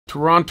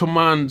Toronto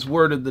man's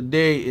word of the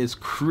day is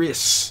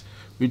Chris,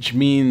 which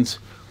means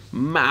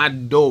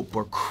mad dope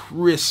or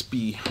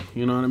crispy.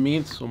 You know what I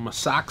mean? So my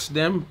socks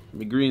them,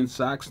 my green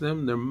socks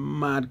them, they're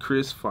mad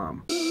crisp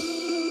fam.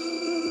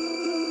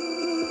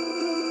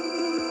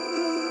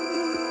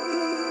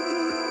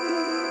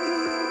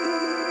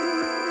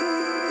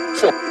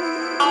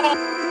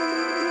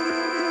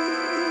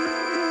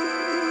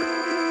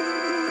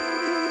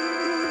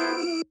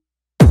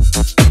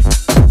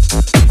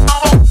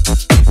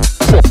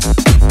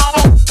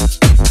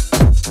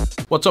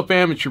 What's up,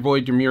 fam? It's your boy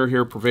Demuir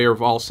here, purveyor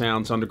of all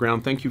sounds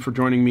underground. Thank you for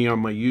joining me on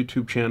my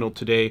YouTube channel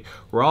today,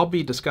 where I'll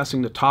be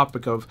discussing the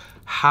topic of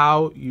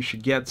how you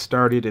should get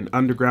started in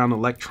underground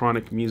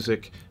electronic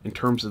music in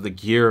terms of the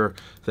gear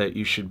that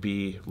you should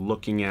be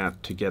looking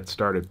at to get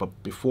started.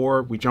 But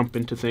before we jump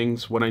into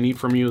things, what I need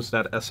from you is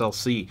that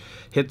SLC.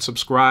 Hit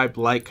subscribe,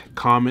 like,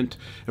 comment,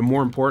 and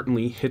more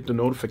importantly, hit the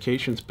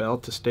notifications bell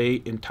to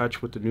stay in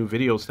touch with the new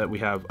videos that we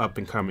have up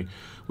and coming.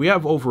 We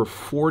have over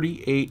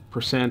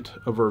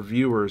 48% of our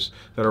viewers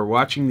that are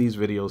watching these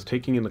videos,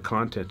 taking in the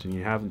content, and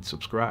you haven't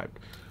subscribed.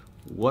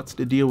 What's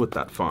the deal with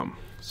that, fam?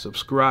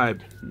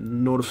 Subscribe,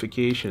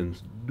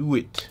 notifications, do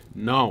it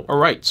now. All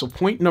right, so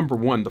point number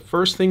one, the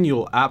first thing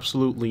you'll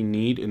absolutely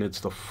need, and it's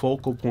the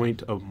focal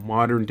point of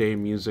modern day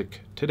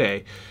music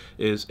today,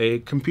 is a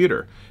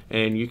computer.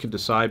 And you can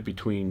decide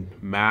between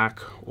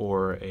Mac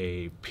or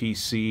a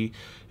PC.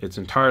 It's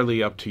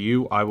entirely up to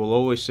you. I will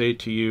always say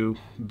to you,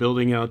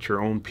 building out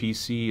your own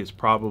PC is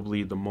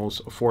probably the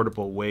most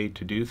affordable way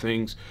to do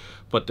things.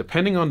 But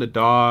depending on the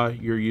DAW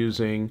you're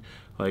using,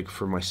 like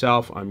for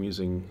myself, I'm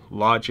using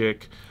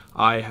Logic.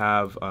 I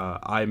have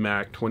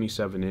iMac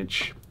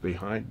 27-inch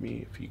behind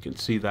me, if you can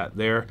see that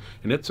there,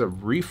 and it's a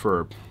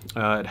refurb.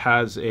 It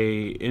has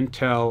a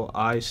Intel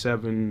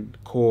i7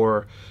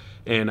 core,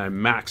 and I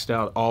maxed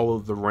out all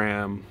of the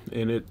RAM,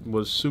 and it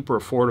was super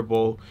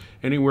affordable,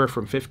 anywhere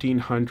from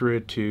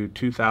 $1,500 to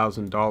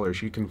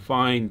 $2,000. You can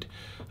find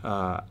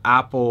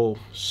Apple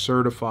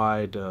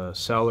certified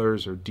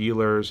sellers or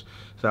dealers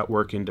that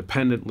work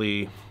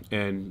independently,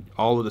 and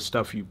all of the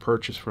stuff you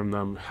purchase from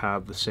them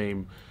have the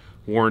same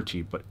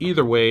warranty. But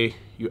either way,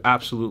 you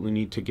absolutely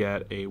need to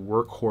get a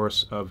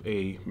workhorse of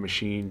a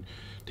machine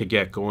to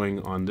get going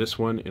on this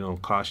one. It'll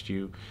cost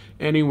you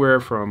anywhere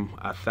from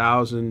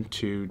 $1,000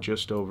 to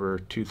just over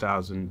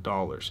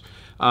 $2,000.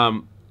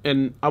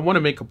 And I want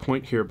to make a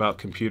point here about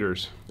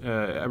computers.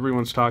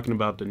 Everyone's talking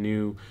about the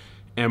new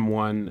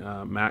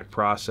M1 Mac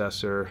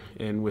processor,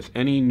 and with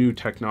any new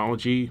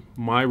technology,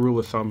 my rule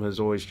of thumb has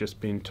always just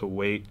been to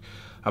wait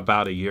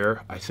about a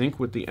year. I think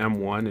with the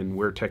M1 and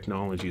where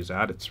technology is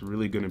at, it's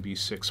really going to be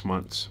 6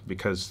 months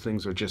because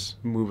things are just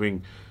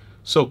moving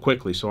so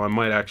quickly. So I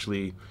might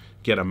actually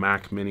get a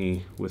Mac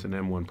Mini with an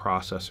M1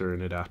 processor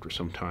in it after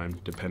some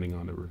time, depending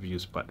on the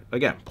reviews. But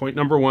again, point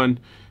number one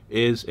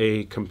is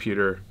a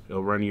computer.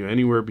 It'll run you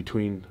anywhere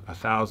between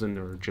 $1,000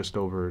 or just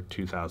over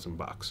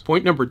 $2,000.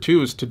 Point number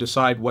two is to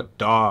decide what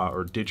DAW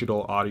or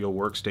digital audio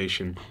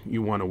workstation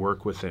you want to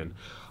work within.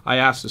 I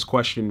asked this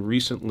question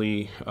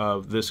recently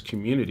of this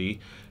community,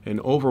 and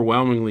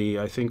overwhelmingly,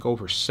 I think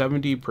over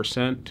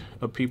 70%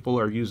 of people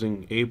are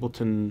using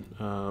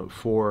Ableton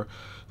for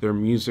their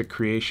music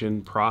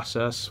creation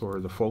process, or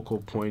the focal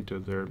point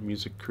of their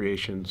music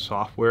creation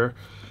software.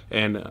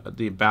 And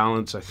the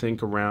balance, I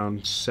think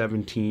around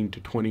 17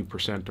 to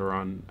 20% are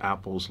on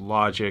Apple's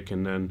Logic,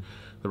 and then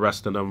the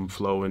rest of them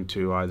flow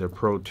into either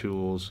Pro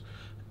Tools,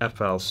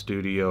 FL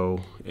Studio,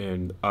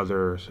 and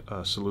other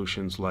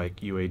solutions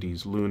like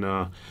UAD's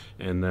Luna,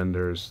 and then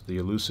there's the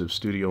elusive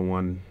Studio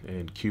One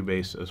and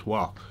Cubase as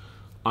well.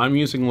 I'm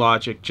using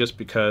Logic just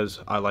because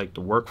I like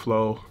the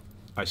workflow.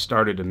 I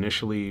started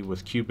initially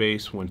with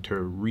Cubase, went to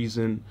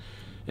Reason,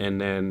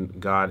 and then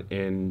got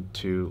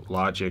into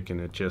Logic,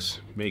 and it just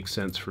makes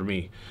sense for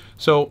me.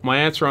 So my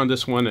answer on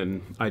this one,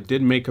 and I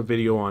did make a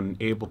video on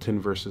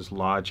Ableton versus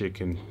Logic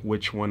and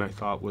which one I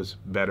thought was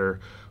better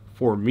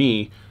for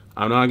me.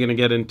 I'm not going to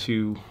get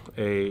into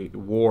a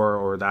war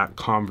or that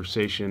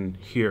conversation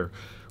here.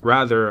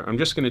 Rather, I'm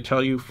just going to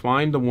tell you,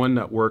 find the one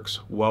that works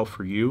well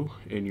for you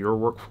in your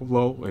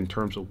workflow in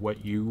terms of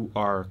what you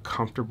are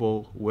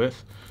comfortable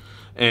with,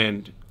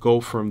 and go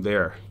from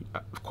there.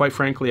 Quite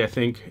frankly, I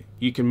think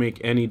you can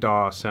make any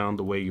DAW sound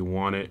the way you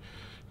want it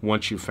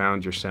once you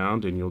found your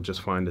sound, and you'll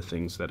just find the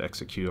things that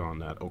execute on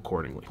that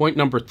accordingly. Point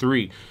number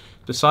three,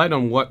 decide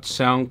on what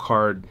sound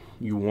card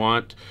you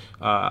want.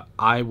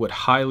 I would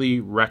highly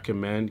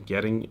recommend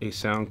getting a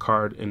sound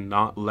card and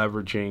not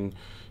leveraging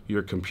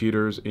your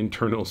computer's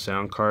internal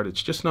sound card.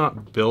 It's just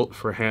not built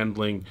for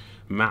handling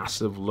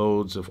massive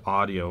loads of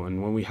audio.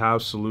 And when we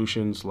have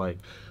solutions like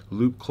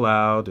Loop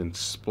Cloud and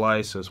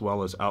Splice, as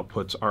well as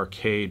Outputs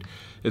Arcade,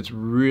 it's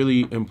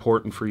really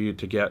important for you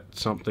to get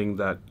something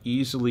that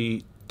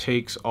easily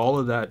takes all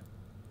of that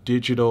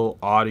digital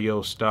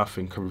audio stuff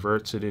and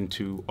converts it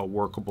into a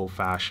workable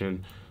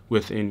fashion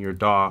within your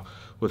DAW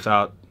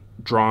without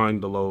drawing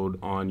the load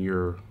on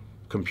your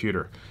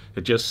computer.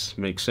 It just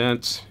makes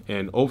sense,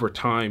 and over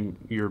time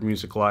your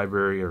music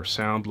library, or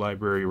sound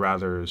library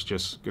rather, is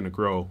just going to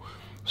grow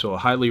So I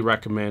highly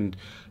recommend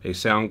a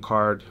sound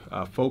card.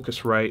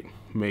 Focusrite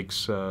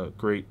makes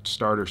great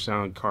starter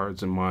sound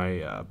cards in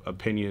my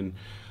opinion.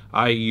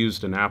 I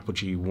used an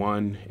Apogee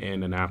 1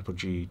 and an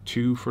Apogee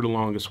 2 for the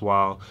longest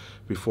while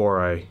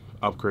before I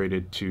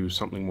upgraded to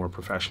something more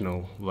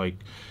professional like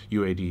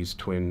UAD's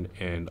Twin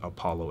and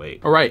Apollo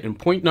 8. All right, and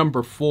point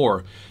number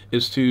 4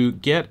 is to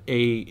get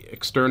a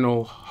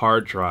external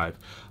hard drive.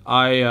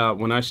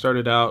 When I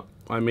started out,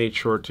 I made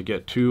sure to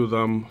get 2 of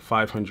them,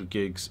 500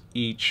 gigs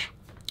each.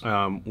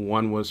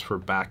 One was for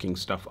backing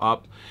stuff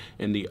up,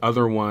 and the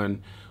other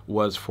one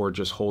was for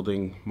just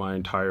holding my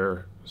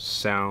entire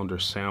sound or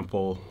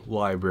sample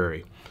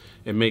library.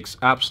 It makes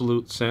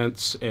absolute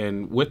sense,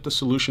 and with the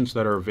solutions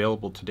that are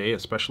available today,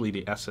 especially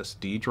the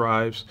SSD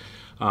drives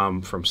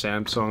from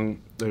Samsung,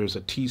 there's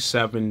a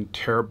T7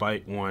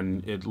 terabyte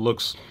one. It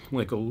looks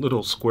like a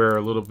little square,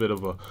 a little bit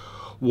of a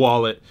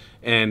wallet,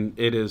 and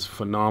it is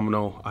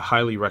phenomenal. I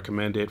highly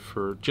recommend it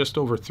for just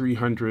over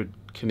 300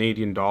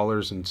 Canadian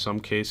dollars in some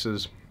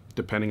cases,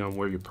 depending on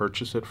where you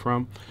purchase it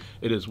from.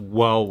 It is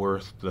well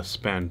worth the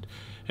spend,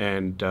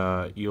 and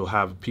you'll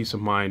have peace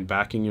of mind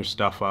backing your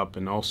stuff up,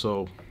 and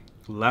also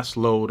less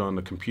load on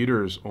the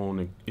computer's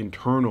own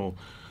internal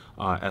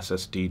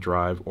SSD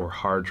drive or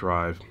hard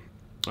drive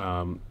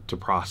to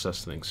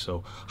process things.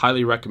 So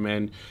highly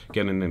recommend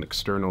getting an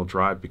external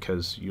drive,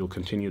 because you'll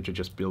continue to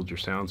just build your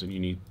sounds, and you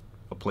need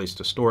a place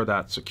to store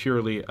that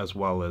securely, as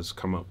well as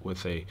come up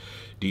with a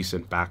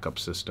decent backup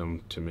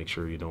system to make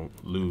sure you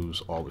don't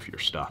lose all of your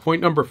stuff. Point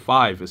number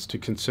 5 is to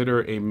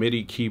consider a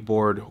MIDI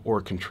keyboard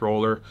or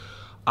controller.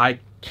 I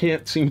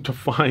can't seem to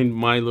find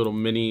my little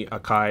mini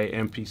Akai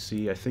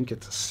MPC. I think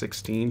it's a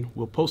 16.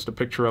 We'll post a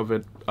picture of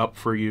it up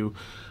for you,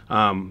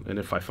 and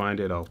if I find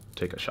it, I'll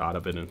take a shot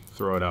of it and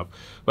throw it up.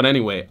 But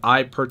anyway,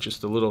 I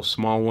purchased a little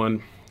small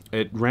one.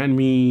 It ran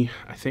me,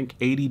 I think,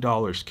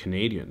 $80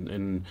 Canadian,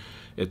 and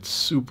it's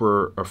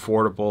super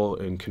affordable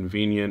and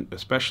convenient,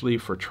 especially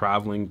for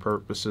traveling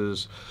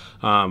purposes.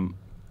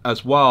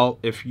 As well,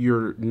 if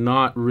you're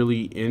not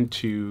really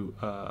into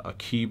a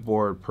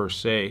keyboard per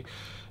se,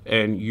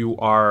 and you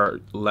are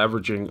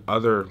leveraging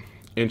other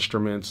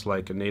instruments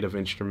like a Native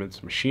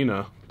Instruments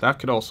Machina, that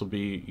could also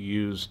be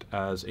used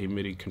as a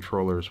MIDI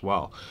controller as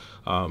well.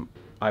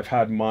 I've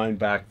had mine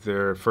back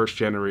there, first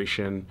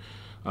generation,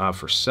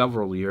 for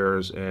several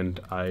years,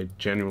 and I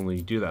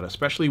genuinely do that,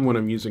 especially when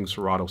I'm using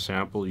Serato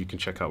Sample. You can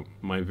check out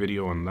my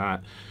video on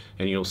that,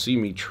 and you'll see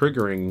me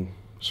triggering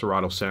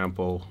Serato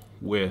Sample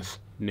with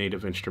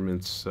Native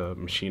Instruments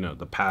Machina,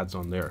 the pads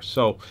on there.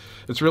 So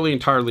it's really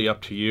entirely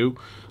up to you,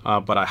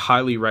 but I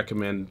highly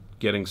recommend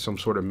getting some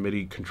sort of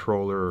MIDI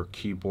controller or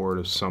keyboard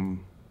of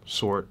some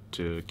sort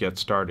to get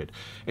started.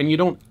 And you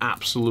don't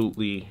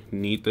absolutely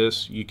need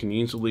this. You can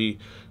easily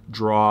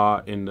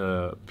draw in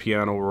the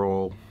piano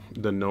roll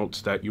the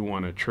notes that you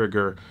want to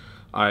trigger.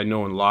 I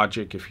know in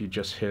Logic, if you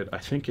just hit, I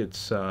think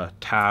it's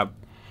tab,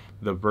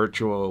 the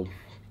virtual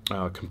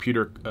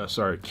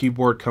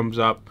keyboard comes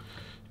up,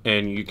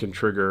 and you can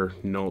trigger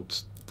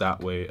notes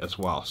that way as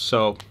well.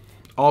 So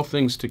all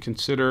things to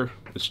consider.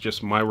 It's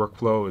just my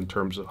workflow in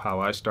terms of how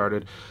I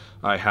started.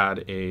 I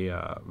had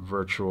a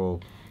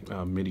virtual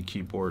MIDI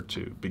keyboard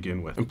to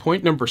begin with. And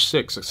point number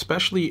 6,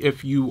 especially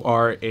if you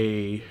are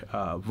a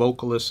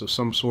vocalist of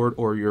some sort,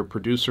 or you're a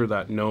producer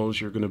that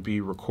knows you're going to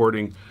be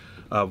recording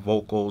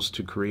vocals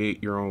to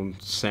create your own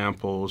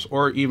samples,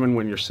 or even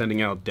when you're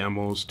sending out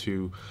demos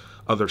to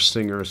other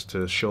singers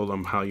to show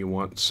them how you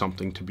want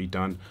something to be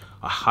done,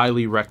 I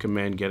highly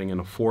recommend getting an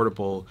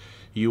affordable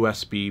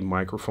USB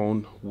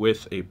microphone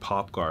with a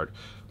pop guard.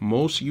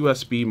 Most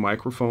USB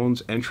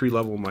microphones,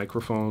 entry-level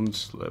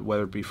microphones,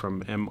 whether it be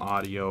from M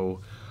Audio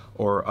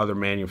or other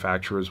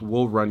manufacturers,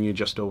 will run you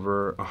just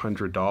over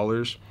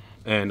 $100,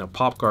 and a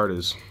pop guard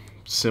is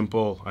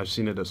simple. I've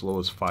seen it as low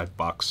as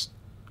 $5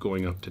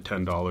 going up to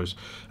 $10.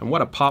 And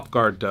what a pop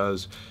guard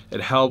does,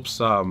 it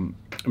helps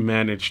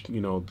manage,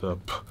 you know, the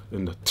p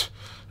and the t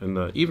and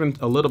the even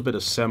a little bit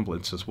of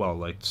semblance as well.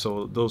 Like,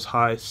 so those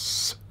high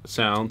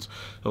sounds,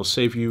 it'll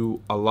save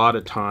you a lot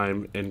of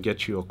time and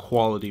get you a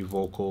quality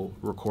vocal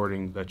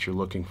recording that you're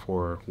looking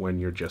for when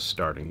you're just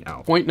starting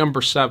out. Point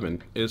number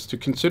 7 is to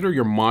consider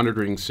your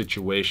monitoring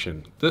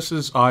situation. This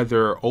is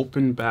either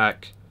open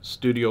back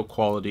studio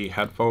quality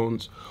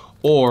headphones,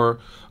 or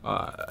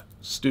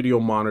studio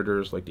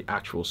monitors, like the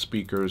actual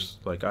speakers.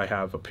 Like, I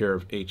have a pair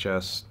of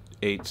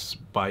HS8s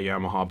by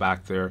Yamaha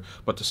back there,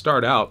 but to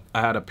start out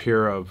I had a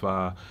pair of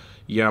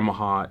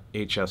Yamaha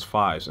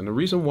HS5s, and the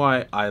reason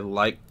why I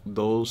like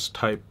those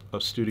type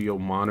of studio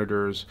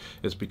monitors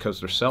is because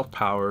they're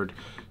self-powered.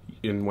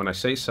 And when I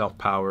say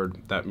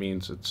self-powered, that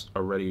means it's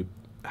already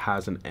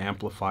has an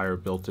amplifier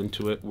built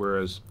into it,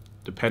 whereas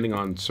depending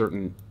on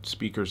certain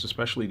speakers,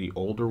 especially the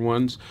older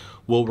ones,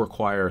 will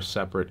require a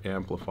separate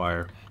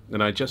amplifier.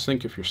 And I just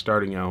think if you're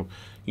starting out,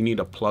 you need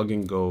a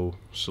plug-and-go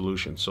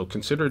solution. So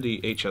consider the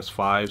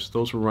HS5s.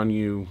 Those will run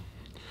you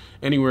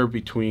anywhere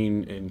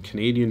between, in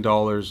Canadian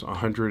dollars,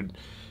 $180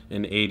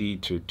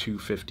 to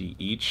 $250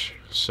 each.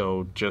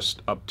 So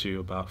just up to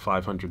about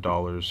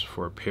 $500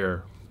 for a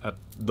pair at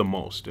the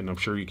most, and I'm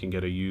sure you can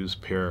get a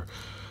used pair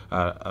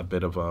a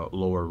bit of a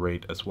lower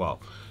rate as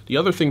well. The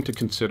other thing to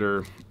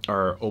consider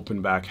are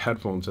open back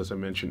headphones, as I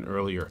mentioned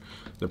earlier.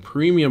 The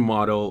premium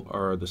model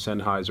are the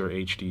Sennheiser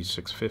HD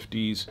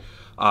 650s.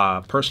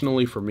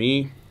 Personally, for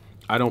me,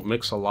 I don't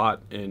mix a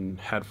lot in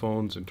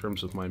headphones in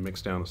terms of my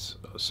mix down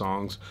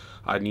songs.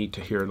 I need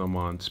to hear them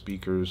on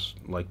speakers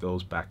like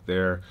those back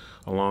there,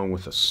 along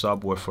with a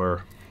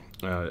subwoofer.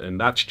 And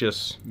that's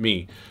just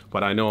me,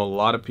 but I know a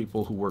lot of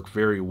people who work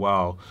very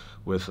well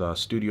with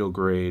studio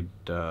grade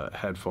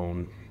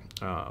headphone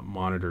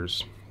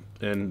monitors,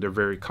 and they're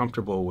very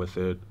comfortable with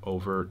it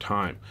over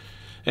time.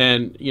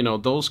 And you know,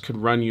 those could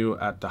run you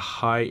at the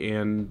high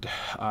end.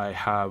 I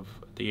have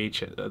the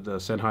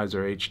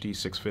Sennheiser HD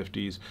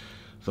 650s.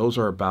 Those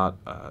are about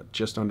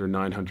just under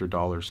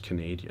 $900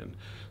 Canadian.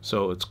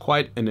 So it's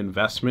quite an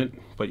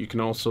investment, but you can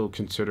also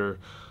consider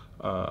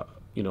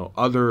you know,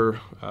 other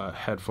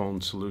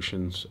headphone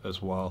solutions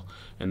as well,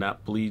 and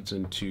that bleeds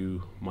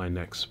into my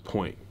next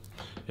point.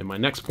 And my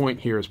next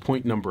point here is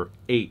point number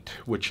 8,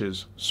 which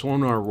is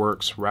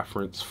SonarWorks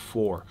Reference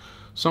 4,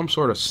 some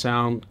sort of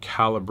sound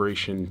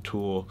calibration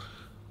tool.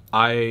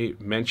 I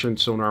mentioned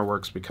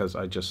SonarWorks because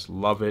I just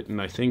love it,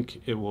 and I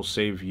think it will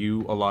save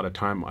you a lot of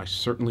time. I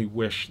certainly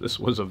wish this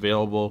was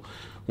available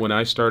when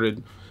I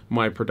started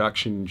my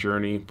production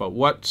journey, but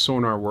what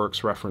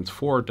SonarWorks Reference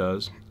 4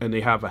 does, and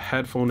they have a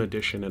headphone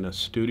edition and a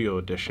studio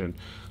edition.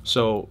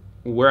 So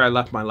where I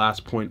left my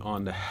last point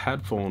on the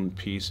headphone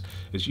piece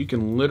is you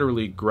can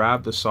literally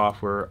grab the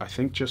software, I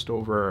think just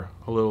over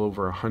a little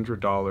over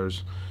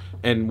 $100,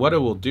 and what it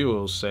will do, it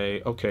will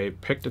say, okay,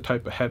 pick the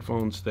type of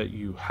headphones that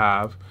you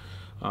have,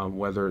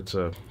 whether it's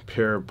a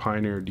pair of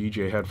Pioneer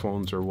DJ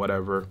headphones or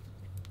whatever,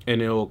 and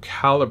it'll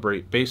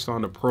calibrate based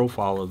on the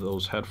profile of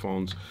those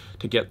headphones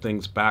to get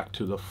things back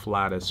to the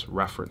flattest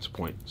reference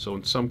point. So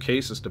in some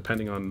cases,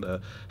 depending on the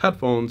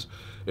headphones,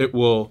 it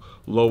will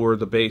lower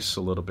the bass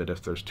a little bit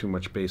if there's too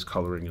much bass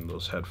coloring in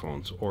those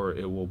headphones, or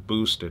it will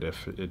boost it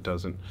if it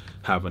doesn't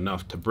have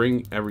enough, to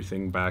bring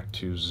everything back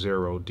to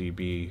 0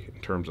 dB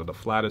in terms of the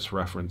flattest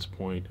reference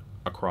point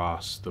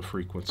across the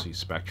frequency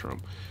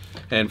spectrum.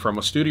 And from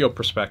a studio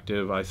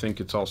perspective, I think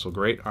it's also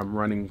great. I'm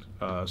running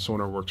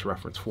SonarWorks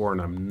Reference 4,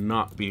 and I'm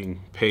not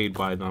being paid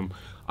by them.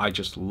 I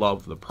just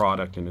love the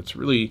product, and it's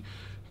really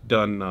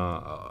done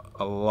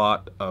a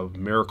lot of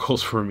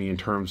miracles for me in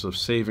terms of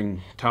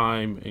saving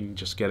time and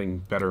just getting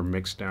better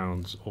mix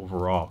downs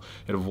overall.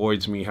 It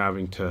avoids me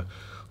having to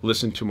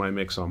listen to my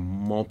mix on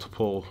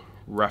multiple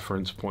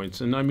reference points.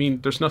 And I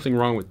mean, there's nothing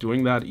wrong with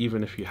doing that,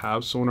 even if you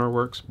have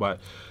SonarWorks, but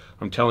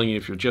I'm telling you,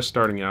 if you're just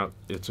starting out,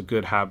 it's a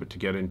good habit to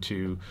get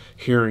into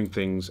hearing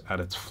things at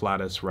its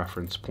flattest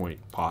reference point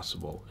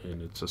possible.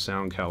 And it's a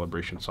sound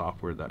calibration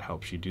software that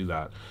helps you do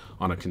that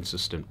on a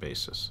consistent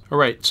basis. All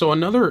right, so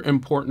another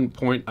important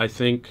point I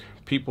think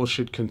people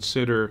should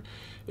consider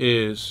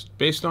is,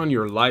 based on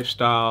your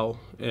lifestyle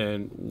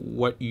and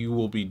what you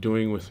will be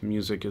doing with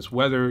music, is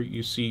whether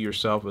you see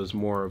yourself as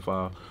more of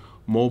a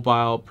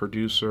mobile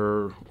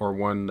producer or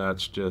one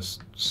that's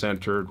just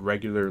centered,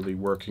 regularly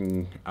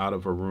working out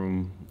of a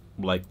room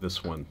like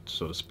this one,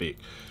 so to speak.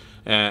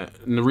 And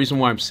the reason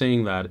why I'm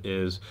saying that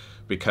is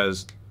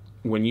because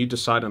when you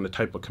decide on the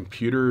type of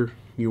computer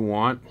you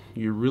want,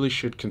 you really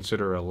should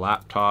consider a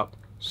laptop,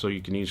 so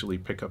you can easily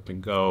pick up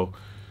and go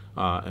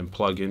and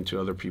plug into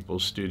other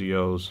people's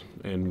studios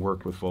and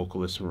work with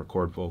vocalists and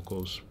record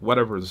vocals.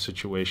 Whatever the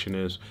situation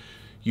is,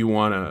 you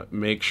want to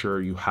make sure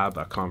you have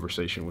that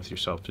conversation with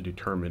yourself to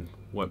determine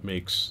what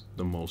makes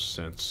the most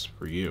sense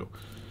for you.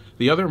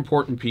 The other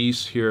important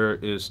piece here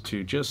is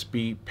to just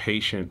be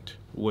patient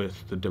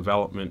with the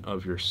development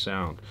of your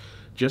sound.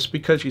 Just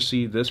because you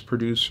see this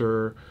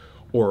producer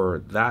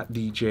or that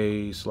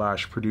DJ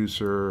slash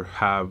producer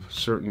have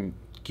certain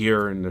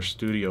gear in their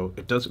studio,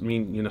 it doesn't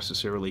mean you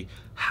necessarily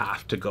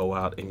have to go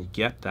out and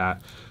get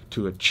that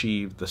to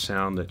achieve the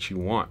sound that you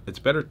want. It's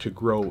better to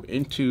grow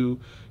into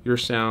your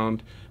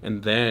sound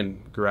and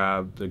then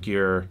grab the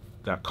gear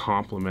that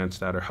complements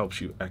that or helps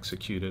you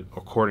execute it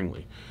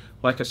accordingly.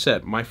 Like I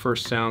said, my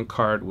first sound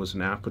card was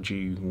an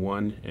Apogee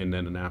 1 and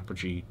then an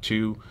Apogee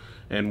 2,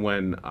 and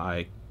when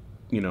I,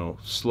 you know,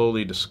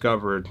 slowly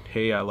discovered,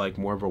 hey, I like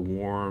more of a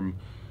warm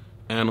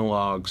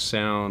analog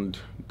sound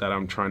that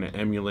I'm trying to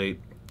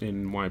emulate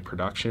in my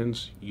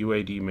productions,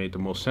 UAD made the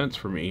most sense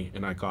for me,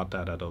 and I got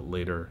that at a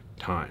later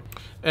time.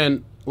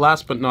 And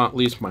last but not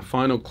least, my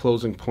final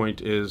closing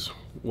point is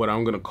what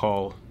I'm going to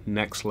call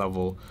next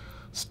level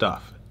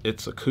stuff.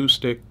 It's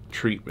acoustic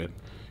treatment.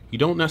 You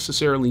don't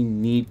necessarily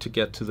need to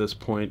get to this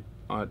point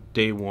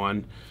day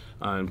one,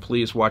 and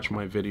please watch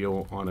my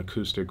video on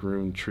acoustic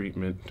room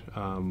treatment,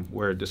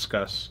 where I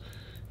discuss,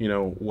 you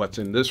know, what's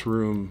in this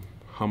room,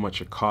 how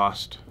much it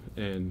cost,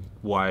 and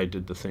why I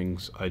did the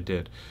things I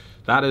did.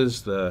 That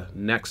is the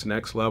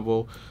next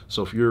level.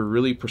 So if you're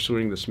really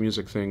pursuing this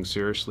music thing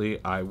seriously,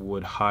 I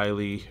would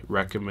highly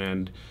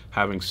recommend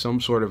having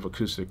some sort of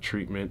acoustic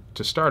treatment.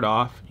 To start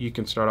off, you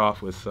can start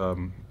off with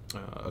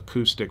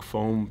acoustic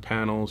foam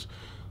panels.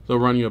 They'll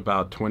run you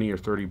about 20 or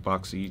 30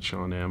 bucks each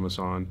on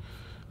Amazon.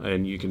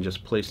 and you can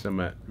just place them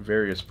at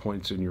various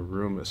points in your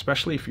room,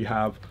 especially if you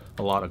have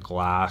a lot of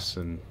glass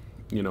and,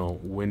 you know,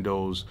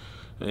 windows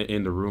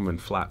in the room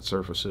and flat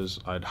surfaces.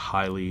 I'd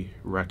highly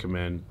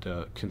recommend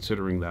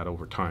considering that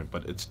over time,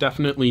 but it's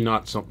definitely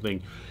not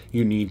something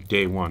you need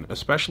day one,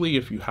 especially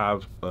if you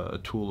have a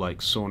tool like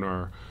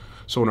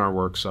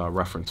SonarWorks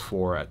Reference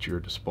 4 at your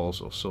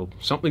disposal. So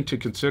something to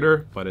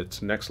consider, but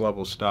it's next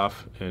level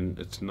stuff and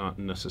it's not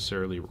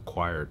necessarily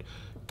required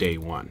day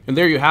one. And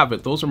there you have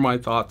it. Those are my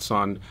thoughts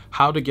on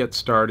how to get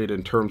started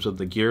in terms of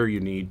the gear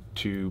you need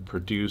to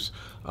produce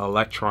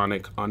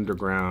electronic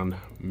underground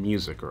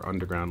music, or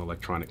underground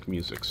electronic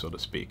music, so to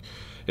speak.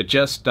 It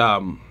just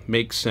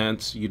makes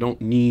sense. You don't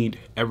need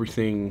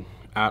everything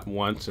at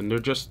once, and there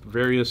are just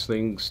various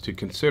things to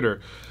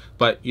consider.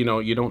 But you know,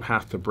 you don't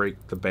have to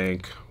break the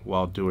bank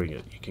while doing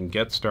it. You can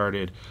get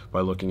started by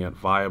looking at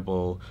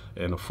viable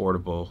and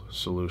affordable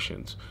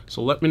solutions.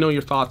 So let me know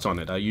your thoughts on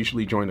it. I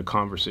usually join a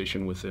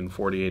conversation within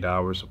 48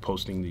 hours of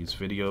posting these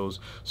videos,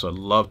 so I'd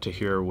love to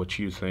hear what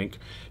you think.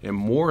 And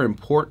more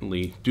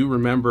importantly, do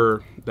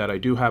remember that I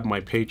do have my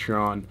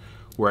Patreon,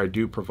 where I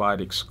do provide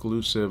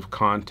exclusive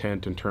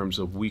content in terms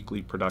of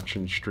weekly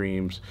production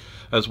streams,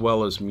 as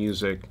well as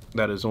music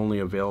that is only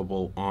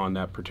available on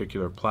that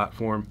particular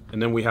platform. And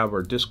then we have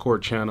our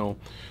Discord channel,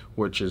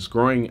 which is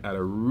growing at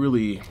a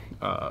really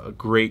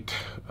great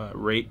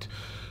rate,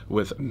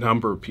 with a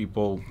number of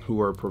people who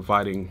are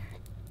providing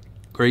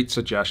great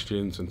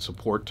suggestions and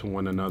support to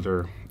one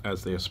another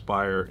as they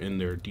aspire in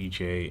their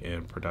DJ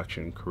and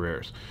production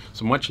careers.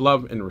 So much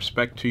love and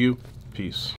respect to you. Peace.